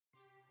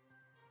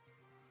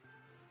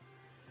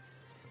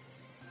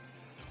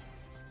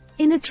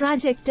In a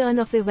tragic turn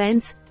of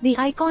events, the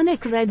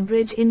iconic Red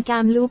Bridge in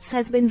Kamloops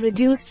has been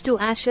reduced to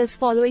ashes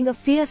following a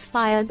fierce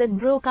fire that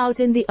broke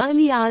out in the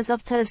early hours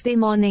of Thursday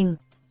morning.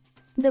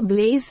 The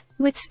blaze,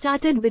 which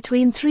started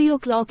between 3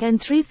 o'clock and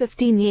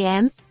 3:15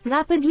 a.m.,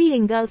 rapidly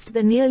engulfed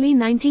the nearly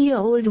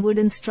 90-year-old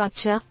wooden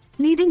structure,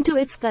 leading to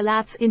its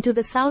collapse into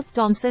the South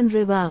Thompson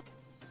River.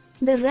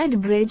 The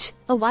Red Bridge,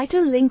 a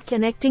vital link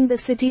connecting the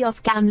city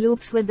of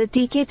Kamloops with the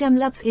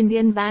Kamloops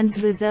Indian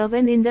Bands Reserve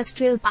and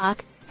Industrial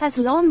Park, has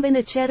long been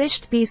a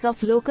cherished piece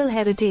of local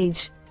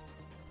heritage.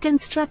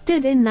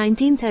 Constructed in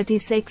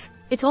 1936,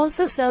 it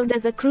also served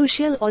as a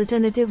crucial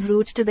alternative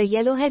route to the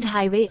Yellowhead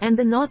Highway and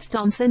the North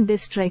Thompson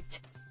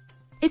district.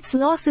 Its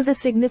loss is a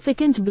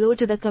significant blow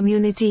to the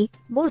community,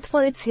 both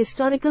for its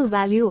historical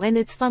value and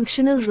its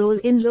functional role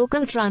in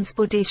local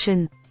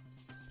transportation.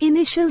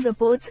 Initial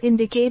reports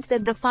indicate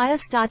that the fire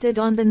started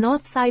on the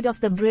north side of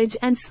the bridge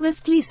and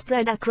swiftly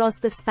spread across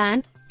the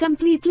span,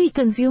 completely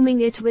consuming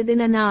it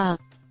within an hour.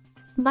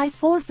 By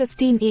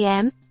 4:15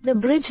 a.m., the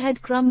bridge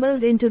had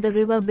crumbled into the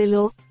river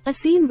below, a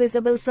scene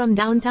visible from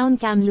downtown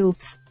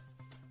Kamloops.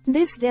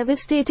 This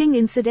devastating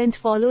incident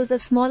follows a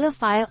smaller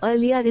fire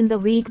earlier in the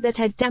week that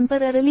had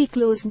temporarily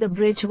closed the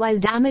bridge while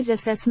damage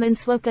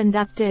assessments were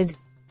conducted.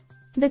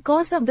 The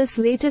cause of this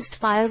latest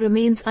fire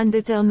remains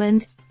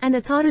undetermined, and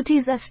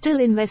authorities are still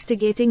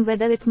investigating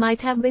whether it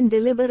might have been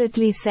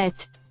deliberately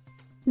set.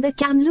 The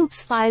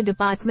Kamloops Fire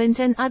Department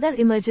and other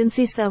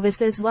emergency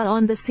services were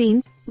on the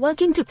scene,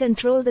 working to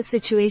control the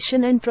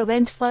situation and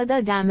prevent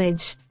further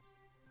damage.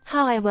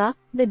 However,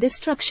 the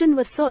destruction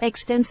was so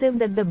extensive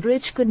that the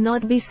bridge could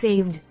not be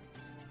saved.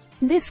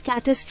 This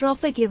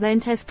catastrophic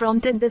event has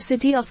prompted the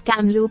city of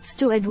Kamloops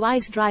to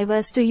advise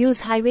drivers to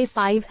use Highway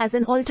 5 as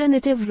an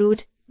alternative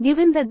route,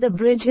 given that the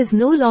bridge is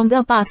no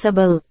longer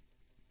passable.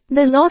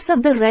 The loss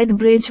of the Red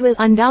Bridge will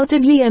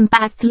undoubtedly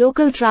impact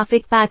local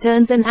traffic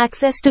patterns and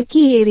access to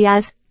key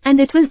areas, and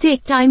it will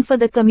take time for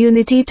the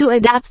community to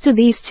adapt to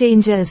these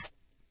changes.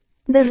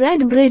 The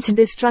Red Bridge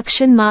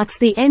destruction marks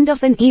the end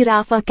of an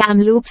era for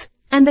Kamloops,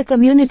 and the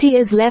community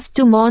is left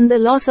to mourn the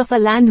loss of a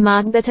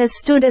landmark that has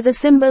stood as a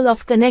symbol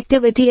of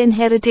connectivity and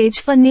heritage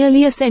for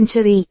nearly a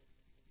century.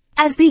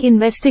 As the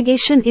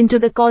investigation into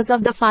the cause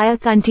of the fire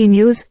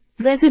continues,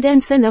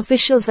 residents and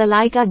officials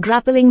alike are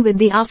grappling with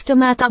the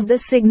aftermath of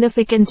this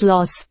significant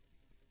loss.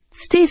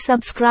 Stay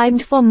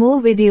subscribed for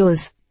more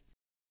videos.